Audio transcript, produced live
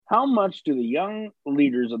How much do the young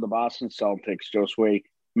leaders of the Boston Celtics, Josue,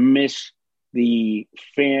 miss the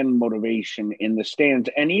fan motivation in the stands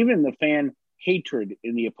and even the fan hatred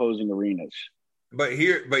in the opposing arenas? But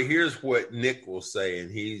here's what Nick will say, and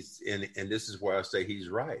this is where I say he's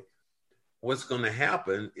right. What's going to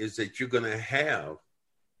happen is that you're going to have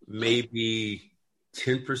maybe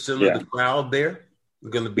 10% of the crowd there.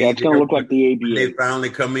 Going to be it's going to look like the ABA. When they finally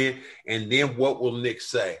come in, and then what will Nick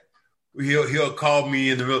say? He'll call me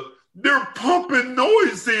in the middle. They're pumping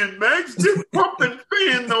noise in, Max. They're pumping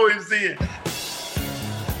fan noise in.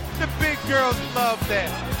 The big girls love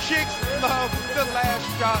that. Chicks love the last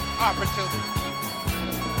shot opportunity.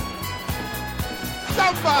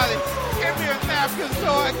 Somebody give me a napkin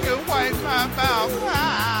so I can wipe my mouth.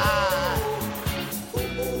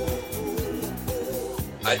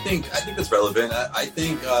 I think that's relevant. I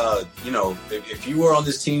think if you were on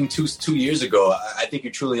this team two years ago, I think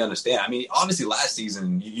you truly understand. I mean, obviously last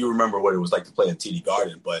season you remember what it was like to play at TD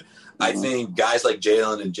Garden, but I think guys like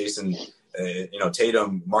Jalen and Jason,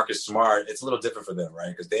 Tatum, Marcus Smart, it's a little different for them,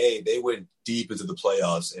 right? Because they went deep into the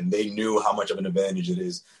playoffs and they knew how much of an advantage it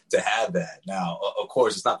is to have that. Now, of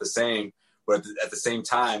course, it's not the same, but at the same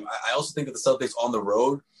time, I also think that the Celtics on the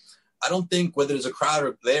road, I don't think whether there's a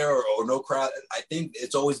crowd there or no crowd, I think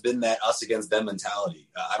it's always been that us against them mentality.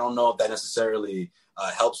 I don't know if that necessarily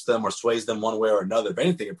helps them or sways them one way or another. If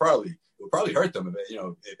anything, it would probably hurt them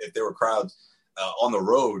if there were crowds on the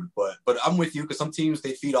road. But I'm with you because some teams,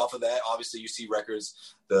 they feed off of that. Obviously, you see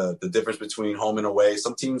records, the difference between home and away.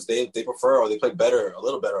 Some teams, they prefer or they play better, a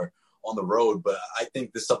little better on the road. But I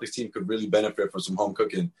think this Celtics team could really benefit from some home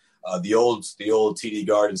cooking, the old TD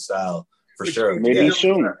Garden style for sure. Maybe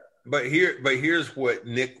soon. But here's what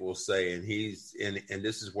Nick will say, and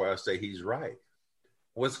this is where I say he's right.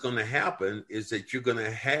 What's going to happen is that you're going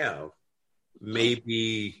to have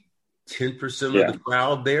maybe 10% of the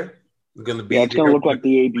crowd there. It's going to be it's going to look like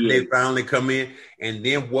the ABA. They finally come in, and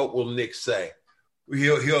then what will Nick say?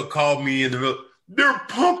 He'll call me in the middle. They're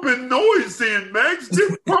pumping noise in, Max.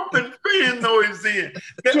 They're pumping fan noise in.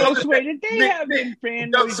 Josue, did they have fan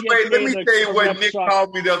noise yesterday? Let me tell you what Nick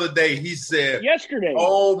called me the other day. He said, yesterday.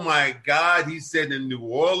 Oh, my God. He said in New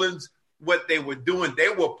Orleans, what they were doing, they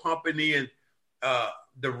were pumping in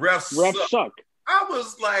the refs suck. I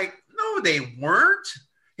was like, no, they weren't.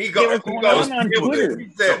 He goes, on Twitter. He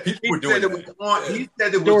said it was on. He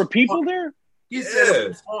said it was. There were people there? He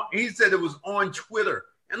said it was on Twitter.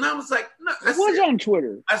 And I was like, no. It was on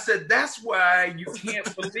Twitter. I said, that's why you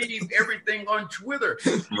can't believe everything on Twitter.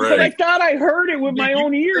 Right. But I thought I heard it with my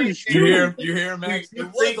own ears. You hear, Max? It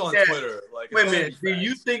was on Twitter. Wait a minute. Do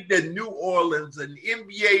you think that New Orleans, an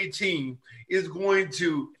NBA team, is going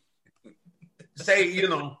to say,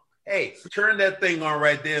 hey, turn that thing on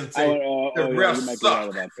right there and say, the refs you might suck. Be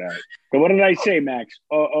right about that. But what did I say, Max?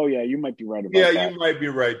 Oh, yeah, you might be right about that. Yeah, you might be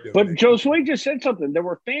right there. But Josue just said something. There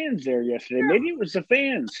were fans there yesterday. Yeah. Maybe it was the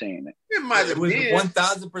fans saying it. It might have been.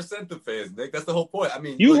 1,000% the fans, Nick. That's the whole point. I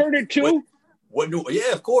mean, you heard it too?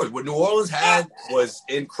 Yeah, of course. What New Orleans had was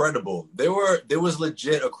incredible. There was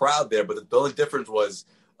legit a crowd there, but the only difference was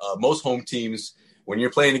most home teams, when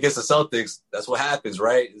you're playing against the Celtics, that's what happens,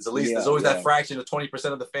 right? There's always that fraction of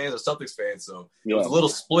 20% of the fans are Celtics fans. So it was a little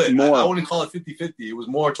split. I wouldn't call it 50-50. It was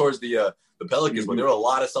more towards the Pelicans, but there were a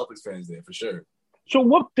lot of Celtics fans there for sure. So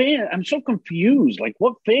what fan? I'm so confused. Like,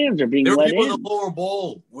 what fans are being let in? There were people in the lower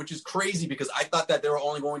bowl, which is crazy because I thought that they were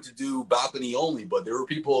only going to do balcony only, but there were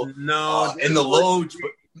people in the Loge.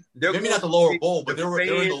 Maybe not the lower bowl, but they were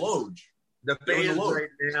in the Loge. The fans right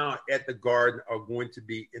now at the Garden are going to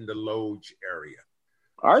be in the Loge area.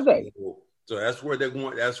 Are they? So that's where they're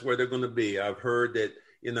going. That's where they're going to be. I've heard that,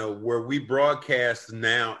 where we broadcast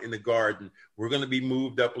now in the Garden, we're going to be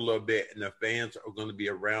moved up a little bit, and the fans are going to be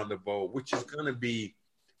around the bowl, which is going to be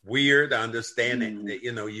weird. I understand that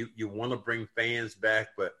you want to bring fans back,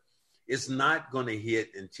 but it's not going to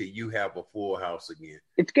hit until you have a full house again.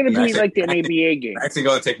 It's going to be like an ABA game. I'm actually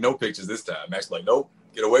going to take no pictures this time. I'm actually like, nope,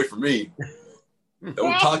 get away from me.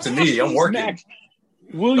 Don't talk to me. I'm working. Max,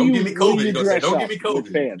 don't give me COVID. Don't give me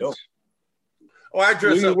COVID. No. Oh, I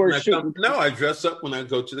dress up when I come. No, I dress up when I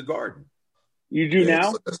go to the Garden. You do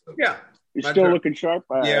now? Yeah. You're still looking sharp?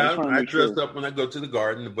 I dress up when I go to the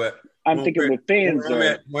Garden, but I'm thinking with fans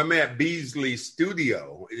when I'm at Beasley's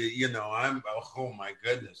studio, oh my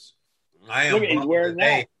goodness. I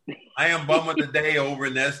am bum of the day over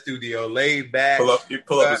in that studio, laid back. You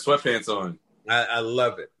pull up the sweatpants on. I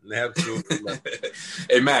love it. Absolutely love it.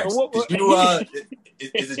 Hey, Max,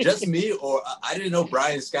 is it just me, or I didn't know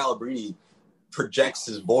Brian Scalabrine projects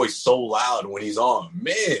his voice so loud when he's on?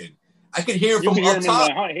 Man, I could hear him from up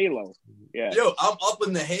top. Halo. Yeah. Yo, I'm up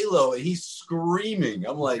in the halo and he's screaming.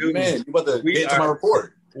 I'm like, Dude, man, you about to get to my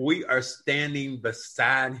report. We are standing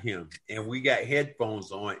beside him, and we got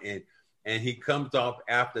headphones on, and he comes off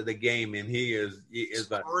after the game, and he is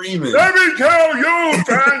like Screaming. Let me tell you,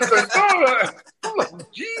 I'm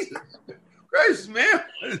like, Jesus Christ, man.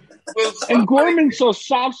 And Gorman's so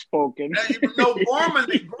soft spoken. No,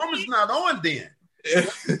 Gorman's not on then.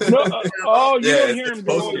 No, you don't hear him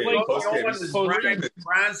go Brian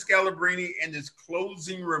Scalabrine and his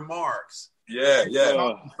closing remarks. Yeah.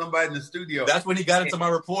 Somebody in the studio. That's when he got into my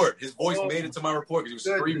report. His voice made it to my report because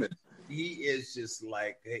he was screaming. He is just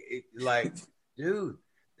like, dude,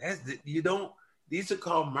 these are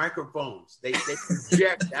called microphones. They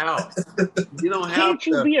project out. You don't have Can't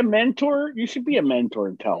you be a mentor? You should be a mentor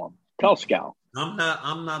and tell him. Tell Scal. I'm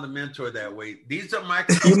not a mentor that way. These are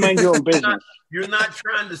microphones. You mind your own business. You're not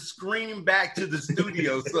trying to scream back to the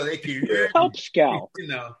studio so they can hear. Help Scal. You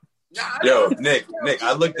know. Yo, Nick,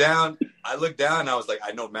 I looked down, and I was like,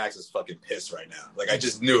 I know Max is fucking pissed right now. Like, I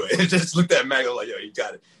just knew it. Just looked at Max, I was like, yo, you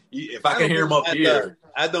got it. If I can hear him up here.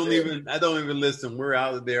 I don't even listen. We're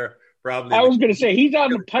out there probably. I was going to say, he's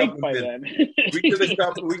on the pipe by then. we get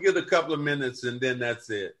a couple of minutes, and then that's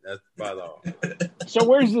it. That's about all. So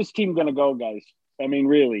where's this team going to go, guys? I mean,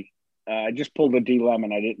 really. I just pulled a D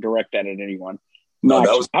Lemon. I didn't direct that at anyone. No,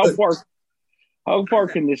 that was how far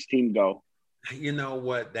can this team go? You know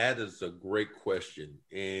what? That is a great question.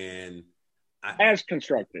 And as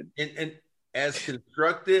constructed. And as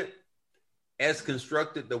constructed,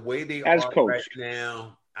 the way they as are coached right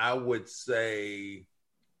now, I would say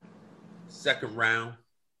second round.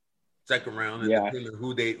 And depending on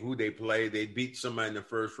who they play, they beat somebody in the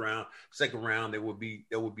first round. Second round, it would be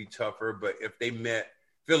tougher. But if they met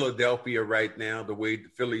Philadelphia right now, the way the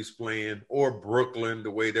Philly's playing, or Brooklyn,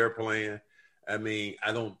 the way they're playing, I mean,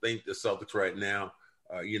 I don't think the Celtics right now,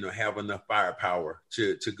 have enough firepower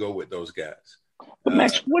to go with those guys. But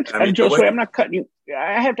Max, Sway, I'm not cutting you.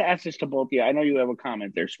 I have to ask this to both of you. I know you have a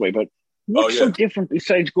comment there, Sway, but what's so different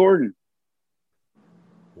besides Gordon?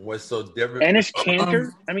 What's so different? Ennis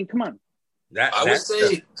Cantor? I mean, come on. I would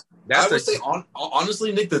say,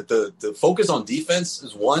 honestly, Nick, the focus on defense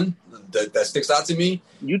is one that sticks out to me.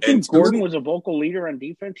 You think Gordon was a vocal leader on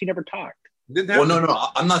defense? He never talked. Well, no.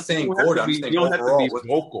 I'm not saying Gordon. I'm saying overall. Have to be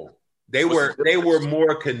vocal. They were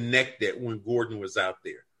more connected when Gordon was out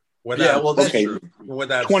there. That's true.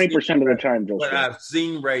 20% of the time, Joe. What I've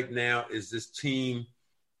seen right now is this team.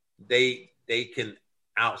 They can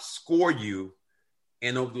outscore you,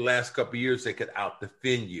 and over the last couple of years, they could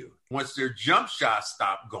out-defend you. Once their jump shots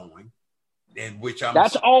stop going,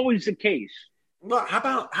 that's always the case. Well,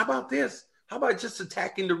 how about this? How about just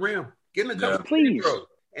attacking the rim, getting a couple please.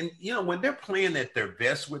 And, when they're playing at their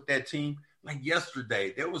best with that team, like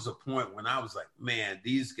yesterday, there was a point when I was like, man,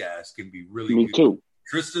 these guys can be really Me good. Too.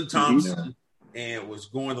 Tristan Thompson and was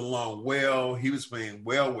going along well. He was playing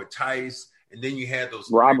well with Tice. And then you had those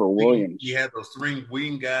Williams. You had those three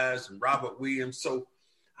wing guys and Robert Williams. So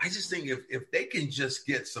I just think if they can just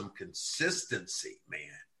get some consistency, man,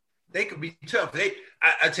 they could be tough.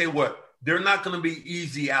 I tell you what, they're not going to be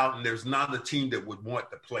easy out, and there's not a team that would want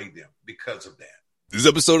to play them because of that. This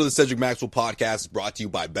episode of the Cedric Maxwell Podcast is brought to you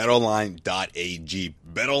by BetOnline.ag.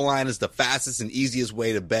 BetOnline is the fastest and easiest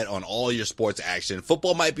way to bet on all your sports action.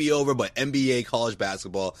 Football might be over, but NBA, college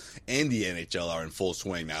basketball, and the NHL are in full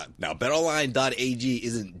swing now. BetOnline.ag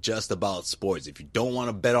isn't just about sports. If you don't want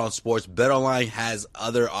to bet on sports, BetOnline has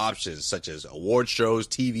other options such as award shows,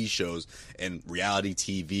 TV shows, and reality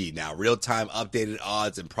TV. Now, real-time updated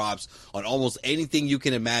odds and props on almost anything you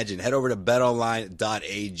can imagine. Head over to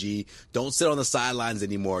BetOnline.ag. Don't sit on the sidelines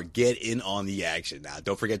anymore. Get in on the action. Now,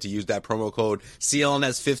 don't forget to use that promo code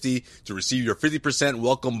CLNS50 to receive your 50%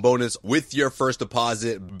 welcome bonus with your first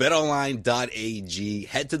deposit. BetOnline.ag.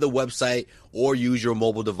 Head to the website or use your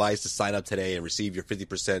mobile device to sign up today and receive your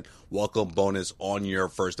 50% welcome bonus on your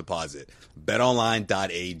first deposit.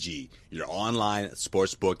 BetOnline.ag, your online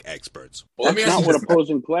sportsbook experts. Well, that's not what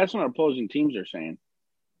opposing teams are saying.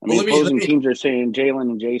 Opposing teams are saying Jalen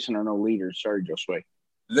and Jason are no leaders. Sorry, Josue.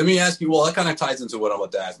 Let me ask you, well, that kind of ties into what I'm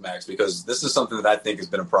about to ask Max, because this is something that I think has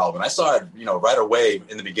been a problem. I saw it, right away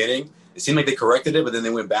in the beginning. It seemed like they corrected it, but then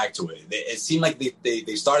they went back to it. It seemed like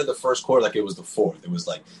they started the first quarter like it was the fourth. It was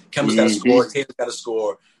like, Kemba's got to score, Tatum's got to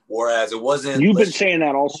score, whereas it wasn't. You've been saying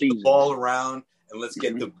that all season. The ball around and let's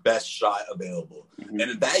get the best shot available. Mm-hmm.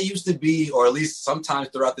 And that used to be, or at least sometimes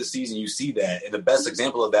throughout the season, you see that. And the best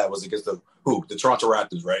example of that was against the Toronto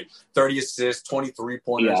Raptors, right? 30 assists, 23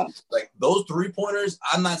 pointers. Yeah. Like those 3-pointers,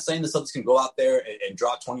 I'm not saying the Celtics can go out there and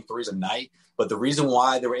drop 23s a night, but the reason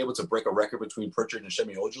why they were able to break a record between Pritchard and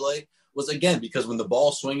Shemi Ojale was, again, because when the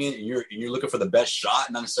ball's swinging and you're looking for the best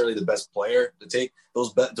shot, not necessarily the best player to take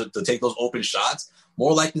those to take those open shots,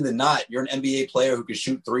 more likely than not, you're an NBA player who can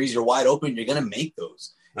shoot threes. You're wide open. You're going to make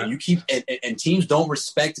those. And you keep and teams don't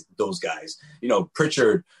respect those guys.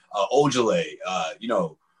 Pritchard, Ojale,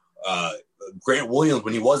 Grant Williams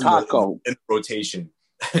when he wasn't in the rotation.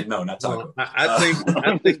 No, not Taco. Well,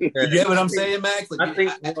 I think you get what I'm saying, Max? I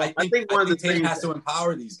think one of the things has to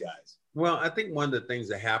empower these guys. Well, I think one of the things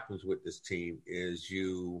that happens with this team is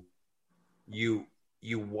you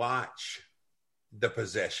watch the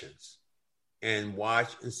possessions and watch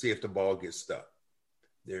and see if the ball gets stuck.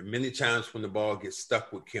 There are many times when the ball gets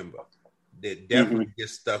stuck with Kimba. That definitely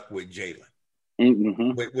gets stuck with Jalen.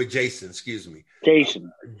 With Jason, excuse me.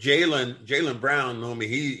 Jalen Brown, normally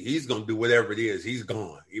he's going to do whatever it is. He's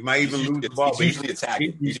gone. He might even lose the ball. He's usually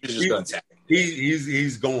attacking. He's just going to attack.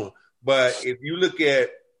 He's going. But if you look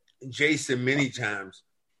at Jason many times,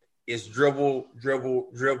 it's dribble,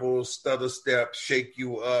 stutter step, shake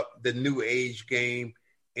you up, the new age game.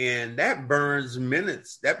 And that burns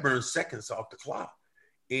minutes. That burns seconds off the clock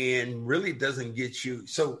and really doesn't get you.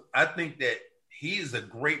 So I think that he's a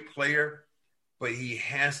great player, but he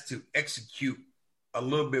has to execute a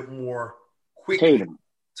little bit more quickly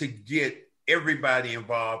to get everybody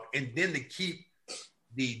involved and then to keep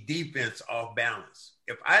the defense off balance.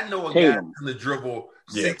 If I know a guy's going to dribble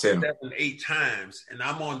 6, 7, 8 times and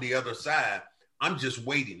I'm on the other side, I'm just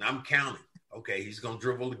waiting. I'm counting. Okay, he's going to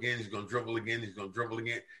dribble again. He's going to dribble again. He's going to dribble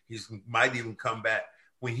again. He might even come back.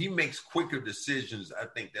 When he makes quicker decisions, I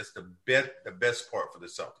think that's the best part for the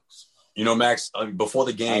Celtics. Max, before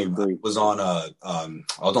the game, I was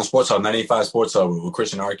on Sports Hub, 95 Sports Hub with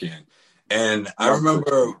Christian Arkin. And I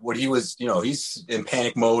remember when he was, he's in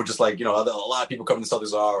panic mode, just like, a lot of people coming to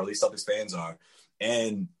Celtics are, or at least Celtics fans are.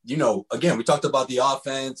 And, again, we talked about the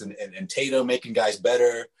offense and Tatum making guys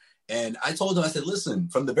better. And I told him, I said, listen,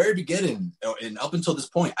 from the very beginning and up until this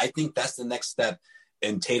point, I think that's the next step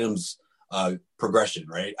in Tatum's progression,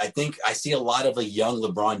 right? I think I see a lot of a young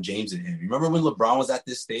LeBron James in him. Remember when LeBron was at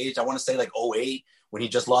this stage? I want to say like 2008 when he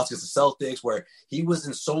just lost against the Celtics, where he was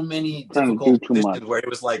in so many difficult positions where it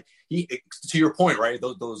was like to your point, right?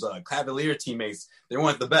 Those Cavalier teammates, they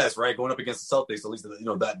weren't the best, right? Going up against the Celtics, at least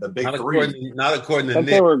the big three. Not according to Nick.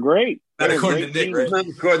 They were great. Not according to Nick, right? Not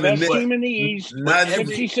according to Nick. Best team in the East. Not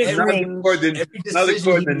according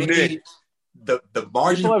to Nick. The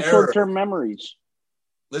margin People of have error. Short-term memories.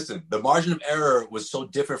 Listen, the margin of error was so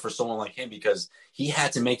different for someone like him because he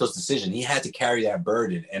had to make those decisions. He had to carry that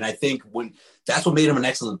burden. And I think that's what made him an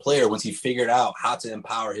excellent player once he figured out how to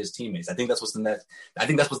empower his teammates. I think that's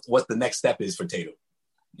what the next step is for Tatum.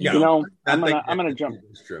 Yeah. I'm gonna jump.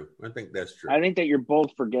 That's true. I think that's true. I think that you're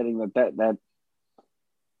both forgetting that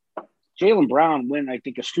Jaylen Brown went, I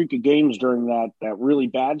think, a streak of games during that really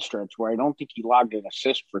bad stretch where I don't think he logged an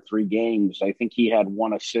assist for 3 games. I think he had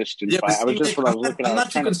 1 assist in 5. I'm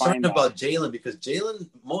not too concerned about Jaylen because Jaylen,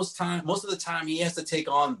 most of the time, he has to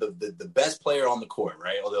take on the best player on the court,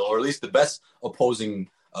 right? Or at least the best opposing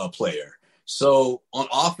player. So on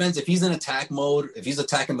offense, if he's in attack mode, if he's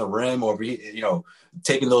attacking the rim or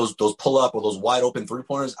taking those pull up or those wide open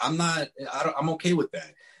 3-pointers, I'm okay with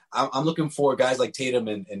that. I'm looking for guys like Tatum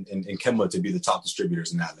and Kemba to be the top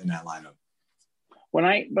distributors in that lineup. When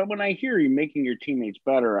I hear you making your teammates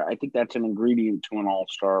better, I think that's an ingredient to an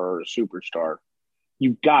all-star or a superstar.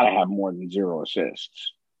 You've got to have more than 0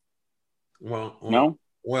 assists. Well, no.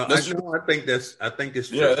 Well, I think it's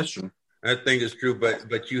true. Yeah, that's true. I think it's true,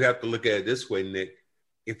 but you have to look at it this way, Nick.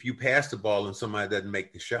 If you pass the ball and somebody doesn't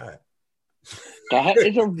make the shot. That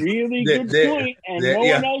is a really good point, and no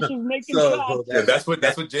one else is making shots. That's what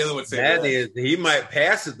Jaylen would say. That is, he might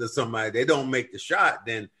pass it to somebody. They don't make the shot,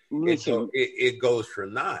 then it goes for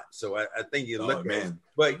naught. So I think you look at it.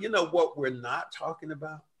 But you know what we're not talking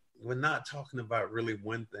about? We're not talking about really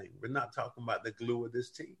one thing. We're not talking about the glue of this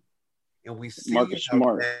team. And we see how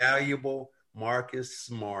valuable Marcus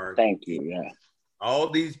Smart. Thank you, yeah. All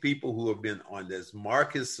these people who have been on this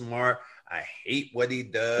Marcus Smart, I hate what he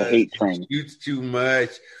does. He shoots too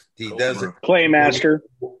much. He doesn't playmaster.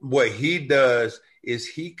 What he does is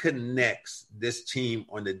he connects this team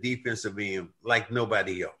on the defensive end like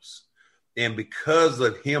nobody else. And because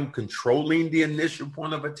of him controlling the initial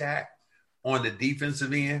point of attack on the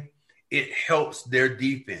defensive end, it helps their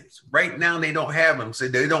defense. Right now, they don't have him, so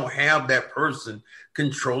they don't have that person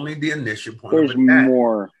controlling the initial point of attack.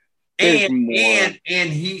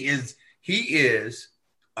 And he is.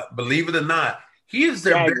 Believe it or not, he is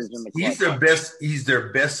their best. He's their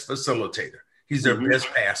best facilitator. He's their best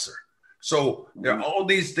passer. So there are all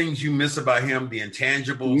these things you miss about him, the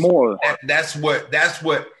intangibles. More. That's what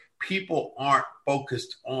people aren't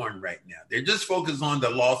focused on right now. They're just focused on the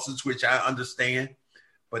losses, which I understand,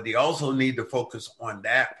 but they also need to focus on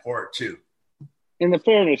that part too. In the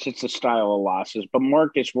fairness, it's a style of losses. But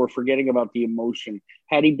Marcus, we're forgetting about the emotion.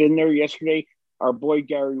 Had he been there yesterday, our boy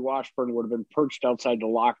Gary Washburn would have been perched outside the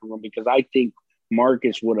locker room because I think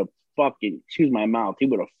Marcus would have excuse my mouth, he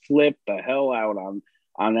would have flipped the hell out on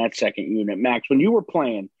that second unit. Max, when you were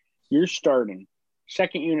playing, you're starting.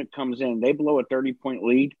 Second unit comes in, they blow a 30-point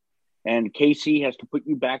lead, and KC has to put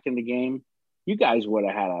you back in the game. You guys would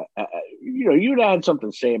have had you'd have had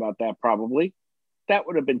something to say about that probably. That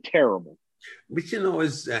would have been terrible. But it's you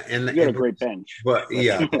got a great bench. But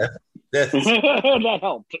yeah, that's that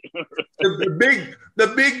helped.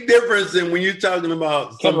 the big difference in when you're talking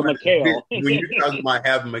about Kevin McHale, when you're talking about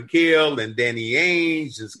having McHale and Danny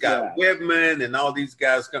Ainge and Scott Whitman and all these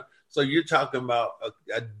guys come. So you're talking about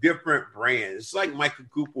a different brand. It's like Michael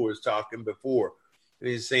Cooper was talking before.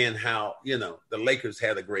 He's saying how, the Lakers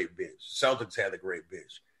had a great bench. Celtics had a great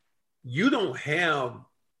bench. You don't have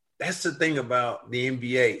 – that's the thing about the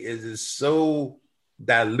NBA is it's so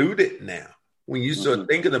diluted now. When you start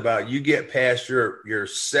thinking about it, you get past your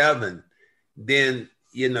 7, then,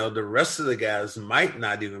 the rest of the guys might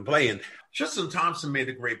not even play. And Tristan Thompson made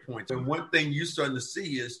a great point. And one thing you're starting to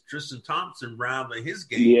see is Tristan Thompson rounding his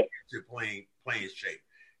game to playing shape.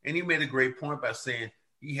 And he made a great point by saying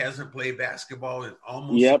he hasn't played basketball in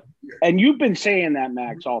almost a year. And you've been saying that,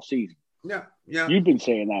 Max, all season. Yeah. You've been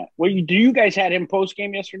saying that. Well, do you guys had him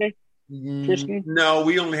post-game yesterday, Tristan? No,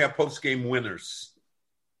 we only have post-game winners.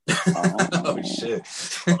 Oh, shit.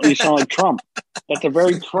 You sound like Trump. That's a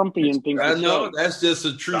very Trumpian thing to say. No, that's just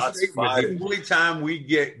a true Shots statement. fired. The only time we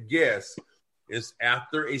get guests is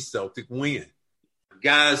after a Celtic win.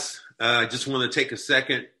 Guys, I just want to take a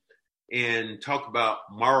second and talk about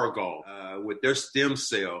Marigold. With their stem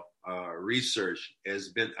cell research has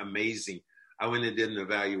been amazing. I went and did an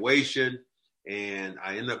evaluation, and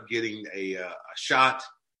I ended up getting a shot,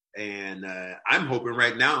 and I'm hoping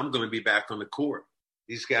right now I'm going to be back on the court.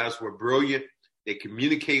 These guys were brilliant. They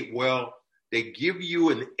communicate well. They give you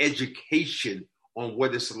an education on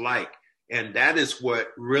what it's like. And that is what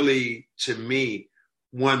really, to me,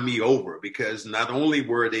 won me over, because not only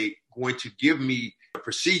were they going to give me a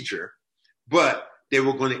procedure, but they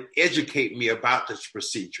were going to educate me about this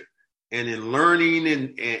procedure. And in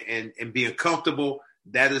learning and being comfortable,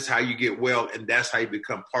 that is how you get well, and that's how you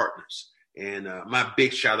become partners. And my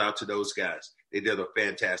big shout out to those guys. They did a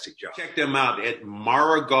fantastic job. Check them out at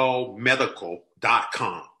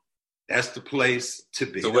marigoldmedical.com. That's the place to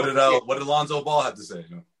be. So what did Lonzo Ball have to say?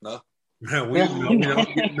 No? Well,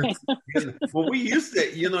 we used to,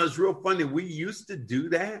 it's real funny. We used to do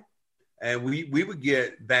that. And we would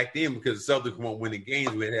get back then, because the Celtics weren't winning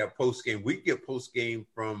games, we'd have post-game. We'd get post-game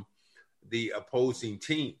from the opposing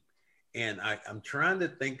team. And I'm trying to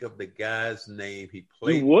think of the guy's name. He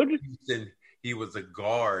played in Houston. He was a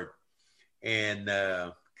guard. And,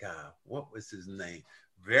 God, what was his name?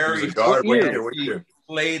 Very guard. What year?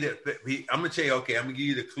 Played it. I'm going to tell you, okay, I'm going to give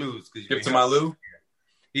you the clues. Skip to my Lou?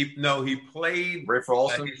 He played. Ray for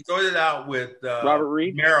Olsen? He started out with Robert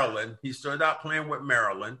Reed? Maryland. He started out playing with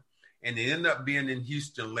Maryland, and he ended up being in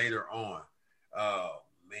Houston later on. Oh,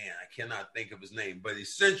 man, I cannot think of his name. But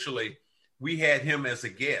essentially, we had him as a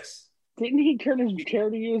guest. Didn't he turn his chair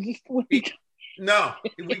to you? Is this the way No,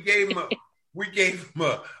 we gave him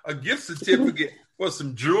a gift certificate for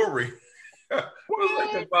some jewelry. It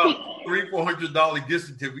was like about $300-$400 gift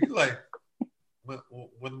certificate. He's like, what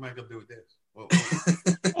am I gonna do with this? What did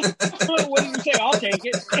you say? I'll take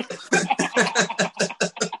it.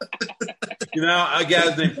 I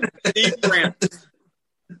got his name, Steve Francis.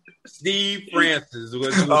 Steve Francis.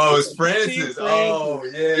 It's Francis. Oh,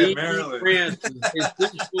 yeah, Steve Maryland. Francis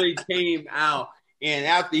essentially came out, and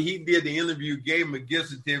after he did the interview, gave him a gift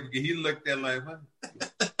certificate. He looked at like, what?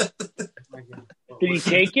 Did he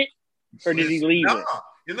take it, or did he leave it?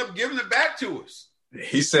 He ended up giving it back to us.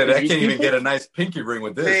 He said, I can't even get a nice pinky ring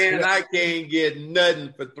with this. Man, I can't get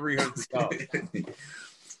nothing for $300.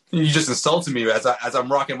 You just insulted me as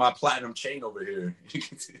I'm rocking my platinum chain over here.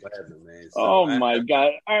 Oh my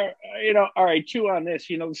God! All right, chew on this.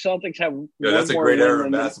 The Celtics have that's a great era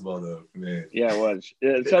in basketball, though. Man. Yeah, it was.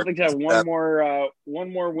 The Celtics have one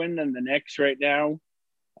more win than the Knicks right now.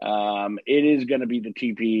 It is going to be the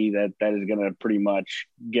TP that is going to pretty much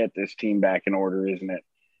get this team back in order, isn't it?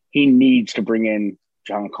 He needs to bring in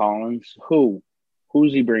John Collins.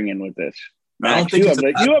 Who's he bringing with this? Max, I don't think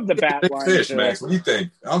you have the bat big line. Fish, Max. What do you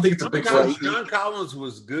think? I don't think it's a big fish. John Collins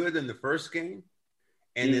was good in the first game,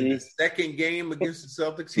 And in the second game against the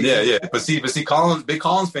Celtics, But see, big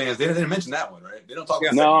Collins fans, they didn't mention that one, right? They don't talk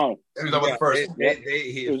about no. They talk about the first one.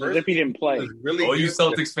 It was as if he didn't play. Really all you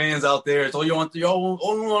Celtics fans out there, it's all you want. You all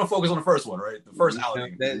only want to focus on the first one, right? The first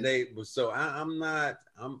outing.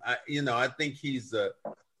 I think he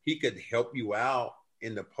could help you out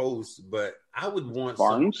in the post, but I would want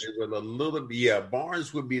Barnes with a little bit. Yeah,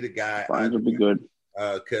 Barnes would be the guy. Barnes would be good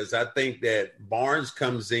because I think that Barnes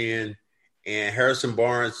comes in. And Harrison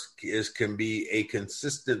Barnes can be a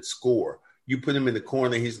consistent scorer. You put him in the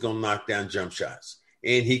corner, he's going to knock down jump shots,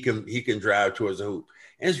 and he can drive towards the hoop.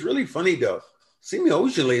 And it's really funny though. Semi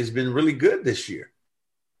Ojeleye has been really good this year.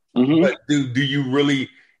 Mm-hmm. But do you really?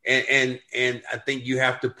 And I think you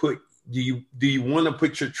have to put. Do you want to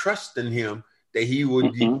put your trust in him that he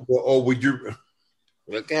would, or would you?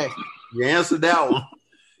 Okay, you answered that one.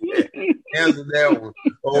 Answer that one.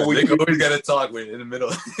 Oh, we always got to talk with in the middle.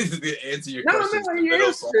 Answer your questions.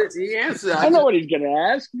 No, he answered. I know what he's going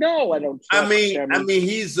to ask. No, I don't. I mean,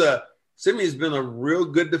 Simeon's been a real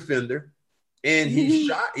good defender, and he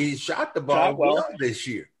shot the ball well this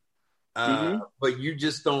year. But you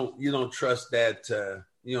just don't trust that.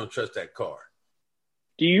 You don't trust that car.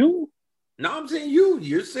 Do you? No, I'm saying you.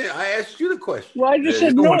 You're saying I asked you the question. Well, I just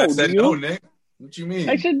said no. Said no, Nick. What you mean?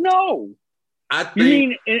 I said no. I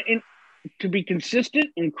think, you mean to be consistent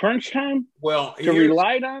in crunch time? Well, to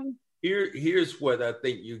rely on? Here's what I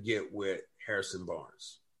think you get with Harrison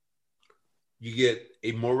Barnes. You get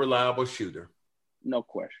a more reliable shooter. No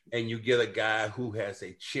question. And you get a guy who has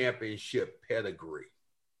a championship pedigree.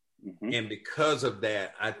 Mm-hmm. And because of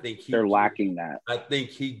that, I think they're lacking that. I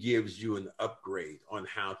think he gives you an upgrade on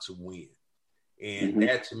how to win. And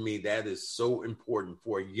that, to me, that is so important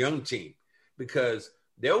for a young team, because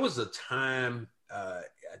there was a time, I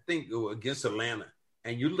think against Atlanta,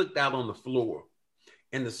 and you looked out on the floor,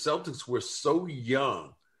 and the Celtics were so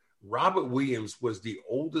young. Robert Williams was the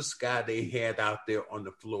oldest guy they had out there on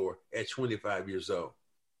the floor at 25 years old.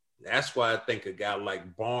 That's why I think a guy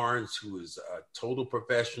like Barnes, who is a total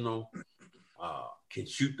professional, can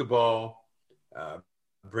shoot the ball,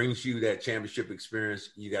 brings you that championship experience.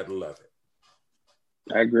 You got to love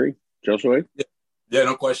it. I agree. Joshua? Yeah,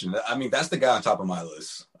 no question. I mean, that's the guy on top of my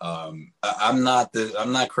list. I'm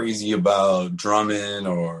not crazy about Drummond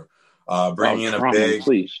or bringing in a big.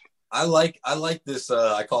 Please. I like this.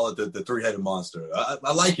 I call it the three-headed monster.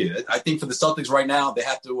 I like it. I think for the Celtics right now, they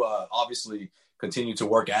have to obviously continue to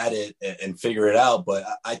work at it and figure it out. But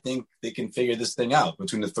I think they can figure this thing out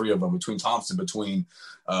between the three of them, between Thompson, between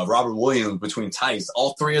Robert Williams, between Tice.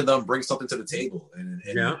 All three of them bring something to the table. And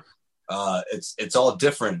it's all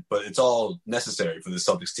different, but it's all necessary for the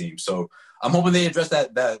Celtics team. So I'm hoping they address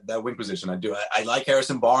that wing position. I do. I like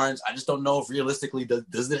Harrison Barnes. I just don't know if realistically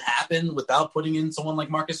does it happen without putting in someone like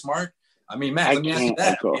Marcus Smart. I mean, Matt, let me ask you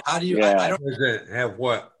that. I mean, how do you? Yeah. I don't have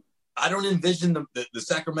what? I don't envision the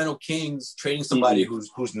Sacramento Kings trading somebody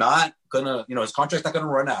who's not gonna, his contract's not gonna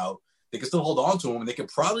run out. They can still hold on to him, and they could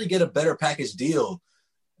probably get a better package deal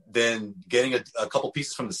than getting a couple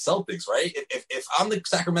pieces from the Celtics, right? If I'm the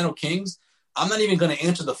Sacramento Kings, I'm not even going to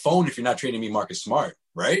answer the phone if you're not trading me Marcus Smart,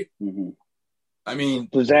 right? Mm-hmm. I mean,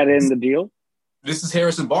 was that in the deal? This is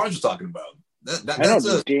Harrison Barnes we're talking about. That's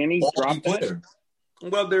a Danny drop player.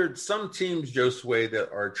 Well, there are some teams, Josue,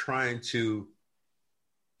 that are trying to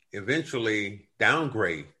eventually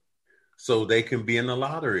downgrade so they can be in the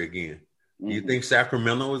lottery again. Do you think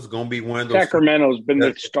Sacramento is going to be one of those? Sacramento's been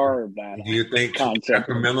the star of that. Do you think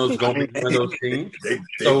Sacramento is going to be one of those teams? They've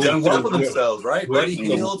done well for themselves, right? Buddy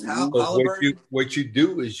Hield, what you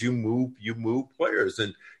do is you move players,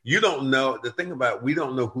 and you don't know. The thing about we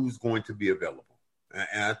don't know who's going to be available,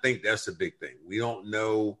 and I think that's a big thing. We don't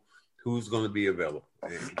know who's going to be available,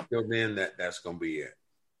 and until then, that's going to be it.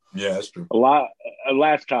 Yeah, that's true.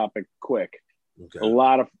 Last topic, quick. Okay. A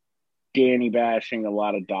lot of Danny bashing, a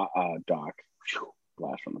lot of Doc.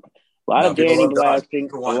 Blast from the back. A lot of Danny blasting,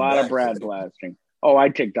 a lot of Brad blasting. Oh,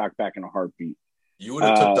 I'd take Doc back in a heartbeat. You would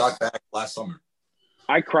have took Doc back last summer.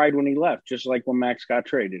 I cried when he left, just like when Max got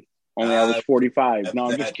traded. Only I was 45.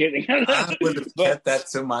 No, I'm just kidding. I would have kept that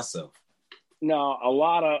to myself. No, a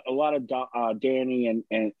lot of Danny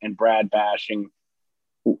and Brad bashing.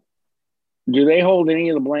 Do they hold any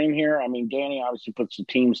of the blame here? I mean, Danny obviously puts the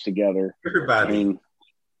teams together. Everybody. I mean,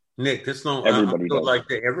 Nick, this don't. Everybody I feel like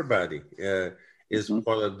that. Everybody is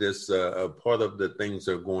part of this. Part of the things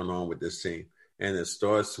that are going on with this team, and it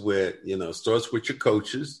starts with your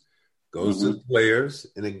coaches, goes to the players,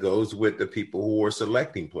 and it goes with the people who are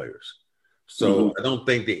selecting players. So I don't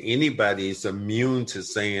think that anybody is immune to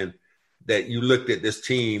saying that you looked at this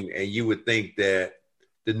team and you would think that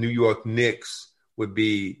the New York Knicks would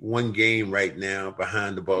be one game right now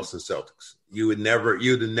behind the Boston Celtics. You'd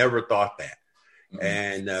have never thought that. Mm-hmm.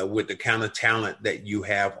 And with the kind of talent that you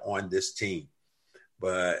have on this team.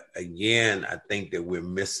 But again, I think that we're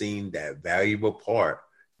missing that valuable part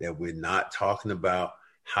that we're not talking about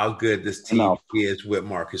how good this team is with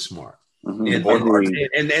Marcus Smart. Mm-hmm.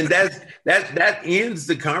 And that ends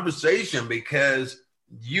the conversation because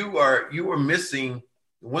you are missing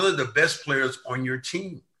one of the best players on your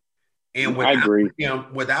team. And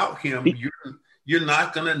without him, you're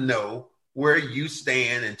not going to know where you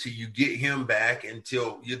stand until you get him back,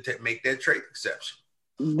 until you make that trade exception.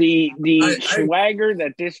 The swagger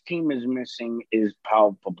that this team is missing is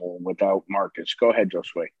palpable without Marcus. Go ahead,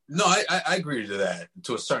 Josue. No, I agree to that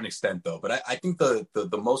to a certain extent, though. But I think the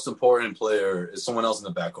most important player is someone else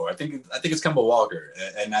in the backcourt. I think it's Kemba Walker,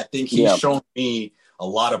 and I think he's shown me a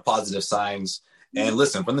lot of positive signs. And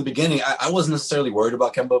listen, from the beginning, I wasn't necessarily worried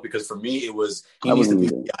about Kemba because for me, it was he needs to be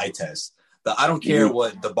the eye test. I don't care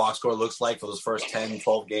what the box score looks like for those first 10,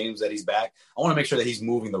 12 games that he's back. I want to make sure that he's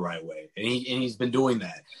moving the right way. And he's been doing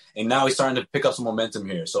that. And now he's starting to pick up some momentum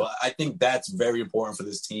here. So I think that's very important for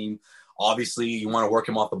this team. Obviously, you want to work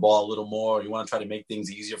him off the ball a little more. You want to try to make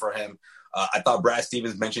things easier for him. I thought Brad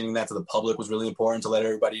Stevens mentioning that to the public was really important to let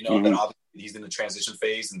everybody know that obviously he's in the transition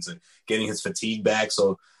phase into getting his fatigue back.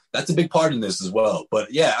 So that's a big part in this as well.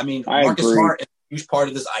 But, yeah, I mean, Marcus Smart is a huge part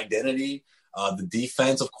of this identity. The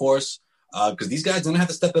defense, of course. Because these guys didn't have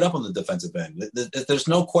to step it up on the defensive end. There's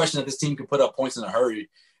no question that this team can put up points in a hurry,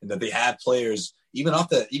 and that they have players even off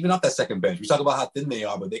that second bench. We talk about how thin they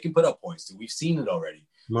are, but they can put up points too. We've seen it already.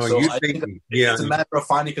 Well, so I think it's a matter of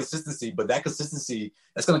finding consistency, but that consistency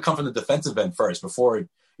that's going to come from the defensive end first before it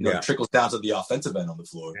trickles down to the offensive end on the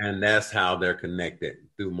floor. And that's how they're connected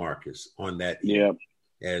through Marcus on that end. Yeah.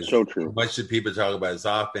 As so true. Much of people talk about his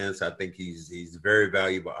offense, I think he's very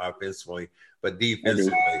valuable offensively, but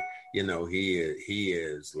defensively, he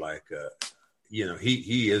is like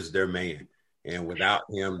he is their man. And without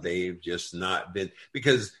him, they've just not been,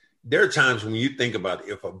 because there are times when you think about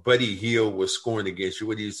if a Buddy Hield was scoring against you,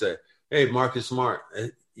 what do you say? Hey, Marcus Smart,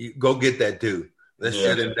 go get that dude. Let's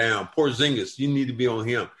shut him down. Porzingis, you need to be on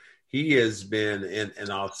him. He has been,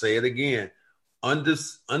 and I'll say it again, under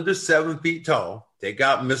 7 feet tall. Take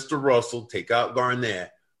out Mr. Russell, take out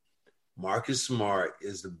Garnett. Marcus Smart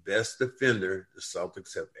is the best defender the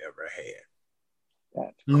Celtics have ever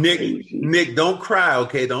had. Nick, don't cry,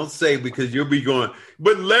 okay? Don't say, because you'll be going,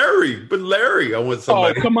 but Larry, I want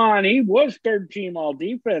somebody. Oh, come on. He was third team all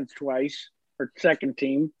defense twice, or second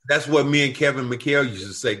team. That's what me and Kevin McHale used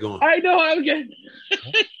to say going. I know.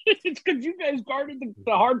 It's because you guys guarded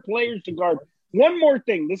the hard players to guard. One more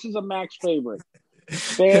thing. This is a Max favorite.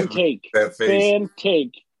 Fan take.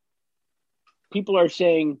 People are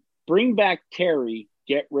saying, bring back Terry,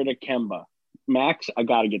 get rid of Kemba. Max, I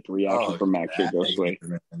got to get the reaction from Max here.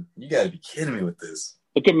 You got to be kidding me with this.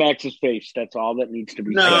 Look at Max's face. That's all that needs to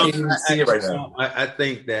be said. I can't even see it right now. I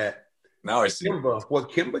think that now I see Kemba,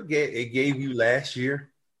 what Kemba gave you last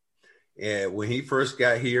year when he first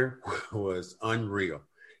got here was unreal.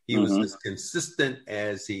 He was as consistent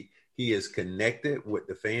as he is connected with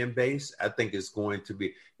the fan base. I think it's going to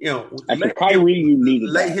be,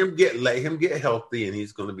 let him get healthy, and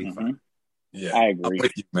he's going to be fine. Yeah, I agree. I'm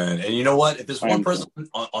with you, man. And you know what? If there's one person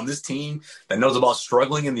on this team that knows about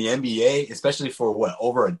struggling in the NBA, especially for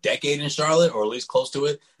over a decade in Charlotte, or at least close to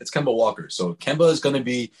it, it's Kemba Walker. So Kemba is going to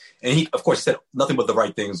be, and he, of course, said nothing but the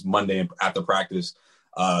right things Monday after practice.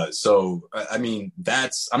 So, I mean,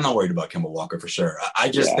 I'm not worried about Kemba Walker for sure. I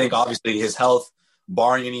just think, obviously, his health,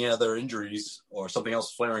 barring any other injuries or something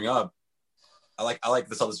else flaring up, I like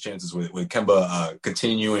the Celtics' chances with Kemba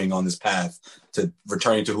continuing on this path to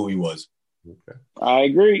returning to who he was. Okay. I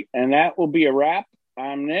agree. And that will be a wrap.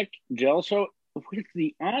 I'm Nick Gelso, with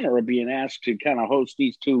the honor of being asked to kind of host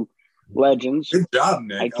these two legends. Good job,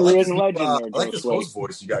 Nick. I like this host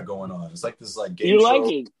voice you got going on. It's like this game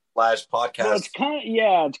show / podcast.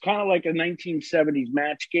 Well, it's kind of like a 1970s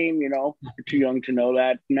match game, You're too young to know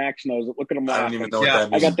that. Max knows it. Look at him laughing. I don't even know what that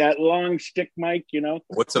means. I got that long stick mic,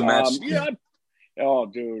 What's a match game? Yeah. Oh,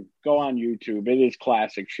 dude, go on YouTube. It is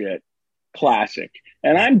classic shit. Classic.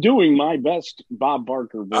 And I'm doing my best Bob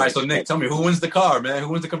Barker voice. All right, so Nick, tell me, who wins the car, man? Who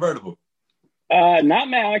wins the convertible? Not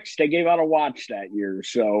Max. They gave out a watch that year,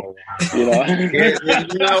 so you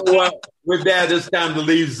know what? With that, it's time to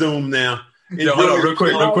leave Zoom now. Hold on, real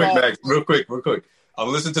quick, Max. Real quick. I'm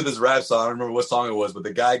listening to this rap song. I don't remember what song it was, but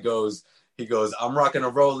the guy goes, I'm rocking a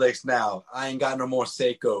Rolex now. I ain't got no more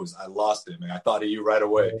Seikos. I lost it, man. I thought of you right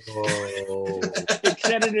away. Oh. It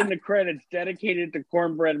said it in the credits, dedicated to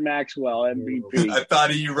Cornbread Maxwell, MVP. I thought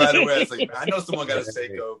of you right away. I was like, I know someone got a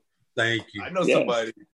Seiko. Thank you. I know Yeah. somebody.